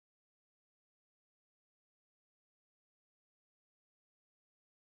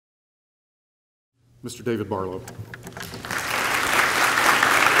Mr. David Barlow.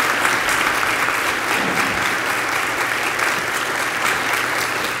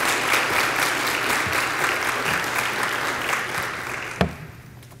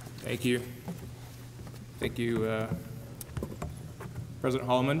 Thank you. Thank you, President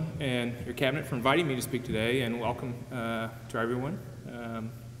Holloman and your cabinet for inviting me to speak today, and welcome to everyone,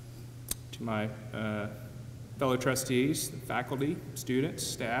 to my fellow trustees, faculty, students,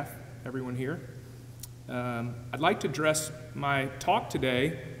 staff, everyone here. I'd like to address my talk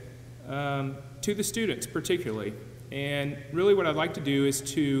today to the students particularly, and really what I'd like to do is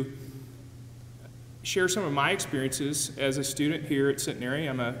to share some of my experiences as a student here at Centenary.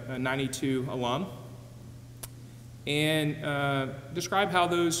 I'm a 92 alum, and describe how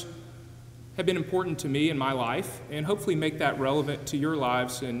those have been important to me in my life, and hopefully make that relevant to your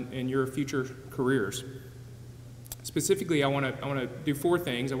lives and your future careers. Specifically, I want to do four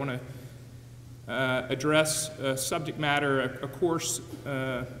things. I want to address a subject matter, a course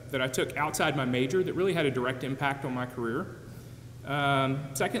that I took outside my major that really had a direct impact on my career.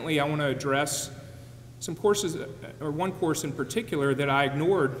 Secondly, I want to address some courses, or one course in particular that I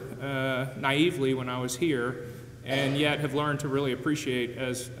ignored naively when I was here, and yet have learned to really appreciate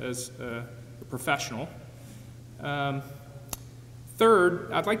as a professional.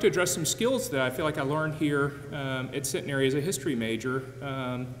 Third, I'd like to address some skills that I feel like I learned here at Centenary as a history major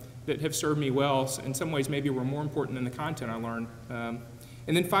that have served me well. In some ways, maybe were more important than the content I learned.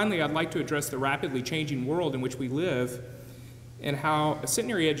 And then finally, I'd like to address the rapidly changing world in which we live, and how a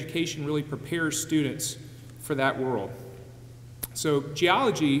Centenary education really prepares students for that world. So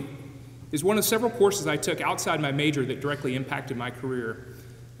geology is one of several courses I took outside my major that directly impacted my career.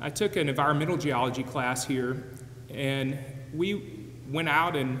 I took an environmental geology class here, and we went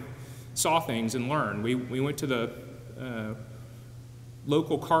out and saw things and learned. We went to the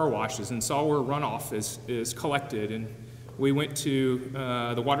local car washes and saw where runoff is collected, and we went to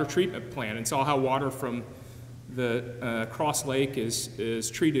the water treatment plant and saw how water from the Cross Lake is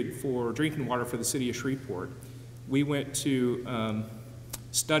treated for drinking water for the city of Shreveport. We went to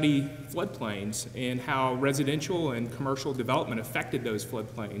study floodplains and how residential and commercial development affected those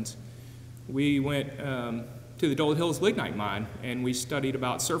floodplains. We went to the Dole Hills lignite mine, and we studied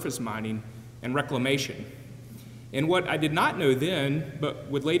about surface mining and reclamation. And what I did not know then, but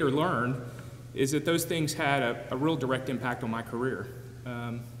would later learn, is that those things had a real direct impact on my career.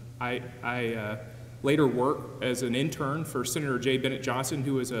 I later worked as an intern for Senator J. Bennett Johnson,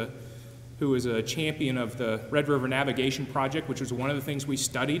 who was a champion of the Red River Navigation Project, which was one of the things we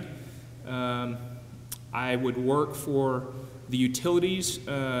studied. I would work for the utilities,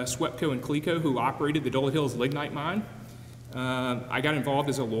 SWEPCO and CLECO, who operated the Dole Hills lignite mine. I got involved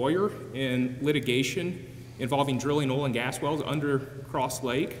as a lawyer in litigation involving drilling oil and gas wells under Cross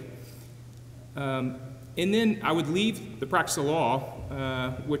Lake. And then I would leave the practice of law,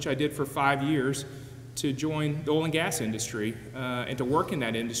 which I did for 5 years, to join the oil and gas industry and to work in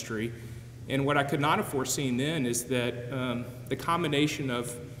that industry. And what I could not have foreseen then is that the combination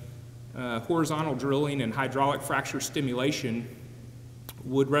of horizontal drilling and hydraulic fracture stimulation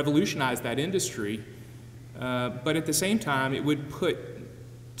would revolutionize that industry, but at the same time it would put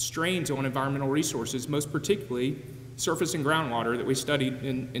strains on environmental resources, most particularly surface and groundwater that we studied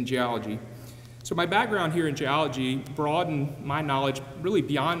in geology. So my background here in geology broadened my knowledge really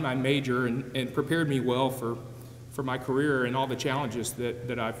beyond my major and prepared me well for my career and all the challenges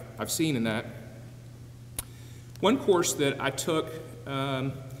that I've seen in that. One course that I took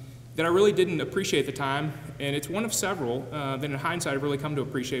that I really didn't appreciate at the time, and it's one of several that in hindsight I've really come to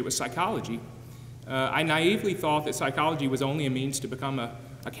appreciate, was psychology. I naively thought that psychology was only a means to become a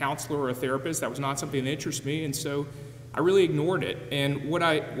counselor or a therapist. That was not something that interested me, and so I really ignored it. And what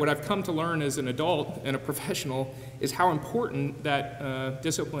I've come to learn as an adult and a professional is how important that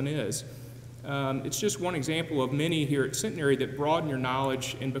discipline is. It's just one example of many here at Centenary that broaden your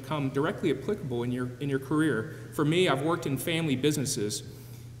knowledge and become directly applicable in your career. For me, I've worked in family businesses,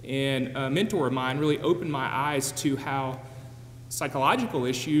 and a mentor of mine really opened my eyes to how psychological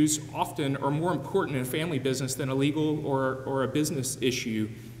issues often are more important in a family business than a legal or a business issue.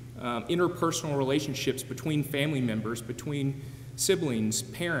 Interpersonal relationships between family members, between siblings,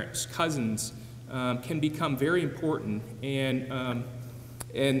 parents, cousins, can become very important. And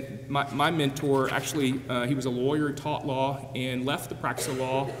my mentor, actually, he was a lawyer, taught law, and left the practice of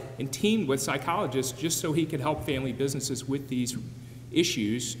law and teamed with psychologists just so he could help family businesses with these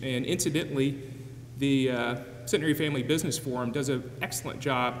issues. And incidentally, the Centenary Family Business Forum does an excellent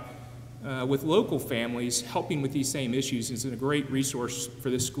job with local families helping with these same issues. Is a great resource for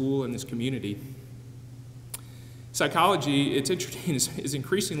this school and this community. Psychology, it's interesting, is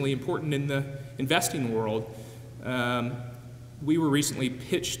increasingly important in the investing world. We were recently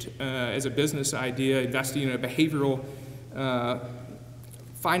pitched as a business idea investing in a behavioral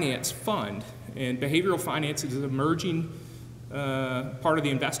finance fund. And behavioral finance is an emerging part of the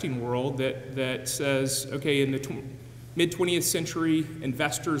investing world that says, okay, in the mid-20th century,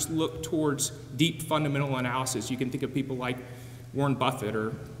 investors look towards deep fundamental analysis. You can think of people like Warren Buffett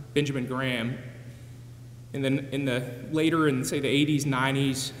or Benjamin Graham. And then later in, say, the 80s,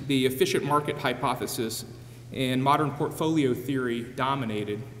 90s, the efficient market hypothesis and modern portfolio theory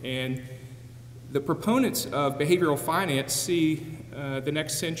dominated. And the proponents of behavioral finance see the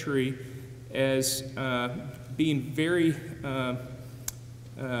next century as being very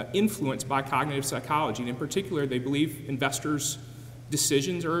influenced by cognitive psychology. And in particular, they believe investors'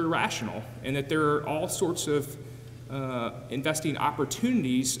 decisions are irrational and that there are all sorts of investing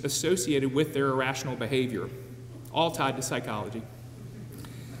opportunities associated with their irrational behavior, all tied to psychology.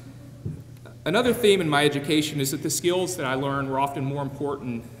 Another theme in my education is that the skills that I learned were often more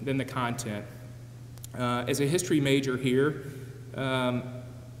important than the content. As a history major here, I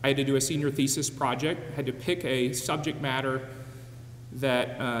had to do a senior thesis project. I had to pick a subject matter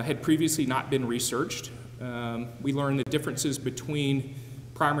that had previously not been researched. We learned the differences between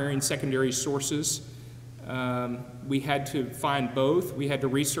primary and secondary sources. We had to find both. We had to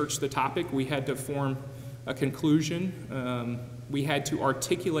research the topic. We had to form a conclusion. We had to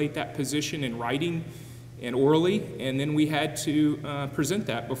articulate that position in writing and orally, and then we had to present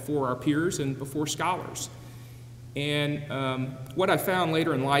that before our peers and before scholars. And what I found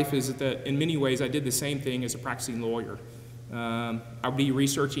later in life is that in many ways I did the same thing as a practicing lawyer. I would be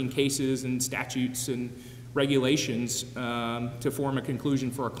researching cases and statutes and regulations to form a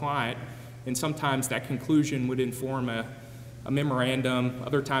conclusion for a client, and sometimes that conclusion would inform a memorandum,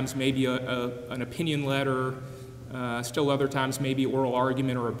 other times maybe an opinion letter, still other times maybe oral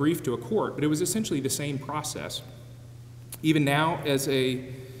argument or a brief to a court, but it was essentially the same process. Even now, as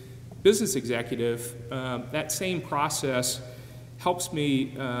a business executive, that same process helps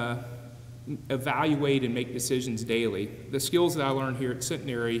me evaluate and make decisions daily. The skills that I learned here at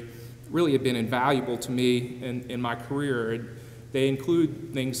Centenary really have been invaluable to me in my career. And they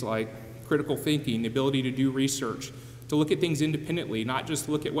include things like critical thinking, the ability to do research, to look at things independently, not just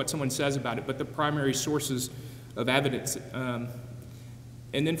look at what someone says about it, but the primary sources of evidence, and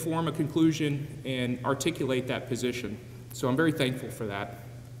then form a conclusion and articulate that position. So I'm very thankful for that.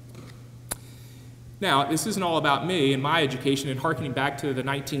 Now, this isn't all about me and my education, and harkening back to the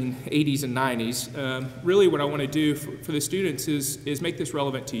 1980s and 90s. Really what I want to do for the students is make this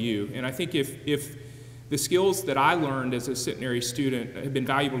relevant to you. And I think if the skills that I learned as a Centenary student have been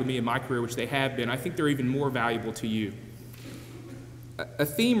valuable to me in my career, which they have been, I think they're even more valuable to you. A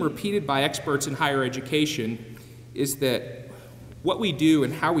theme repeated by experts in higher education is that what we do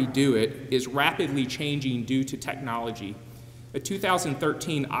and how we do it is rapidly changing due to technology. A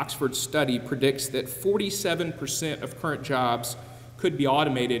 2013 Oxford study predicts that 47% of current jobs could be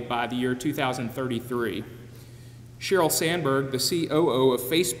automated by the year 2033. Sheryl Sandberg, the COO of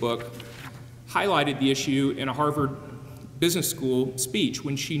Facebook, highlighted the issue in a Harvard Business School speech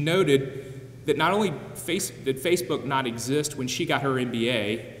when she noted that not only did Facebook not exist when she got her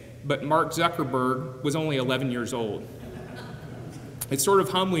MBA, but Mark Zuckerberg was only 11 years old. It's sort of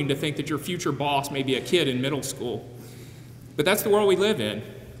humbling to think that your future boss may be a kid in middle school. But that's the world we live in.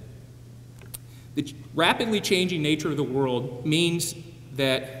 The rapidly changing nature of the world means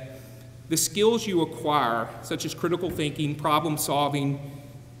that the skills you acquire, such as critical thinking, problem solving,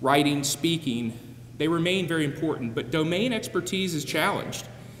 writing, speaking, they remain very important, but domain expertise is challenged.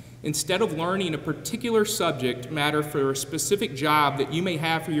 Instead of learning a particular subject matter for a specific job that you may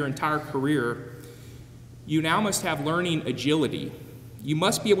have for your entire career, you now must have learning agility. You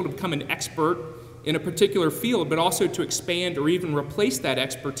must be able to become an expert in a particular field, but also to expand or even replace that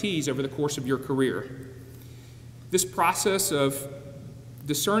expertise over the course of your career. This process of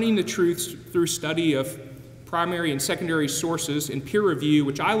discerning the truths through study of primary and secondary sources and peer review,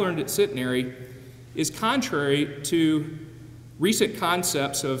 which I learned at Centenary, is contrary to recent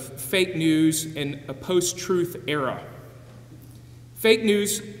concepts of fake news and a post-truth era. Fake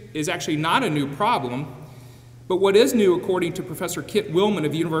news is actually not a new problem, but what is new, according to Professor Kit Willman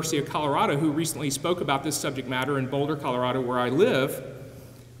of the University of Colorado, who recently spoke about this subject matter in Boulder, Colorado, where I live,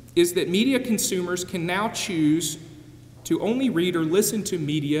 is that media consumers can now choose to only read or listen to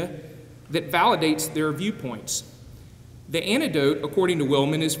media that validates their viewpoints. The antidote, according to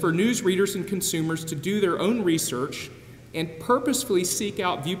Willman, is for news readers and consumers to do their own research and purposefully seek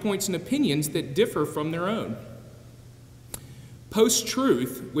out viewpoints and opinions that differ from their own.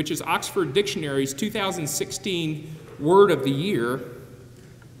 Post-truth, which is Oxford Dictionary's 2016 word of the year,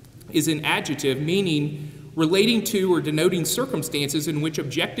 is an adjective meaning relating to or denoting circumstances in which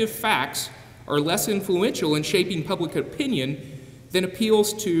objective facts are less influential in shaping public opinion than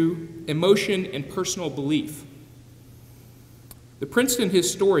appeals to emotion and personal belief. The Princeton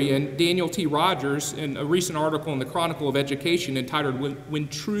historian Daniel T. Rogers, in a recent article in the Chronicle of Education entitled "When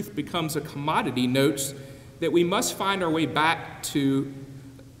Truth Becomes a Commodity," notes that we must find our way back to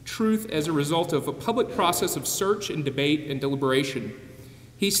truth as a result of a public process of search and debate and deliberation.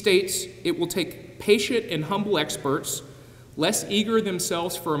 He states, "It will take patient and humble experts, less eager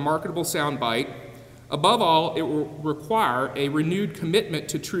themselves for a marketable soundbite. Above all, it will require a renewed commitment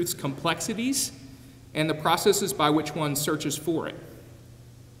to truth's complexities and the processes by which one searches for it."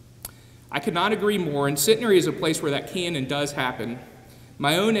 I could not agree more, and Centenary is a place where that can and does happen.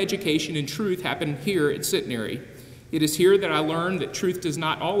 My own education in truth happened here at Centenary. It is here that I learned that truth does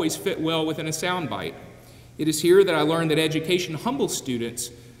not always fit well within a soundbite. It is here that I learned that education humbles students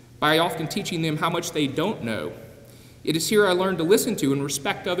by often teaching them how much they don't know. It is here I learned to listen to and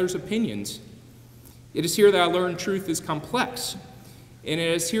respect others' opinions. It is here that I learned truth is complex. And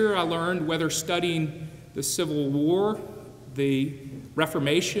it is here I learned, whether studying the Civil War, the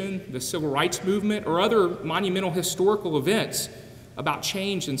Reformation, the Civil Rights Movement, or other monumental historical events, about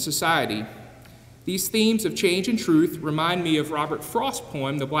change in society. These themes of change and truth remind me of Robert Frost's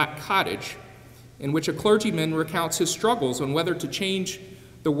poem, The Black Cottage, in which a clergyman recounts his struggles on whether to change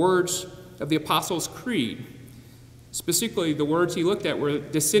the words of the Apostles' Creed. Specifically, the words he looked at were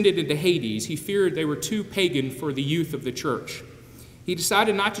 "descended into Hades." He feared they were too pagan for the youth of the church. He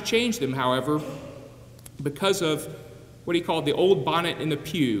decided not to change them, however, because of what he called the old bonnet in the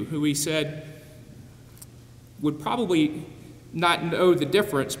pew, who he said would probably not know the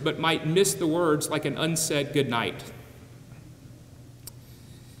difference, but might miss the words like an unsaid goodnight.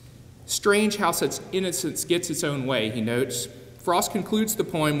 Strange how such innocence gets its own way, he notes. Frost concludes the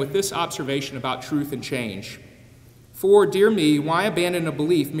poem with this observation about truth and change. "For, dear me, why abandon a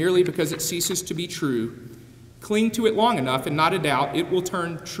belief merely because it ceases to be true? Cling to it long enough, and not a doubt it will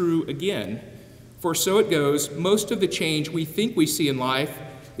turn true again. For so it goes, most of the change we think we see in life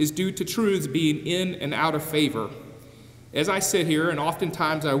is due to truths being in and out of favor. As I sit here, and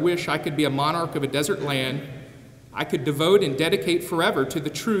oftentimes I wish I could be a monarch of a desert land, I could devote and dedicate forever to the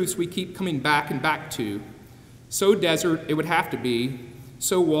truths we keep coming back and back to. So desert it would have to be,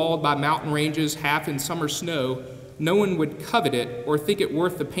 so walled by mountain ranges half in summer snow, no one would covet it or think it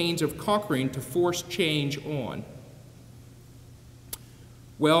worth the pains of conquering to force change on."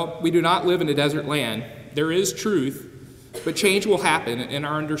 Well, we do not live in a desert land. There is truth, but change will happen, and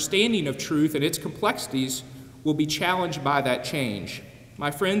our understanding of truth and its complexities will be challenged by that change.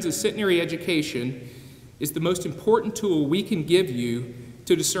 My friends, a centenary education is the most important tool we can give you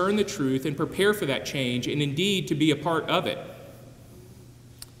to discern the truth and prepare for that change, and indeed to be a part of it.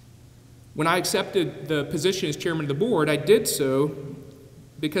 When I accepted the position as chairman of the board, I did so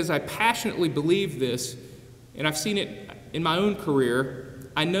because I passionately believe this, and I've seen it in my own career.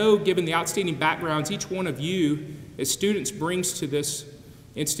 I know, given the outstanding backgrounds each one of you as students brings to this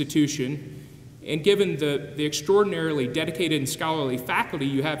institution, and given the extraordinarily dedicated and scholarly faculty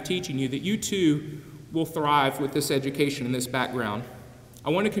you have teaching you, that you too will thrive with this education and this background. I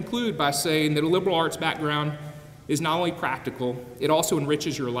want to conclude by saying that a liberal arts background is not only practical, it also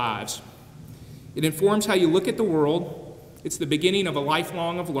enriches your lives. It informs how you look at the world. It's the beginning of a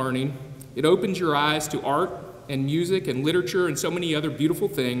lifelong of learning. It opens your eyes to art and music and literature and so many other beautiful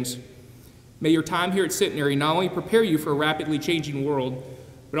things. May your time here at Centenary not only prepare you for a rapidly changing world,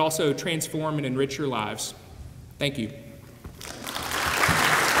 but also transform and enrich your lives. Thank you.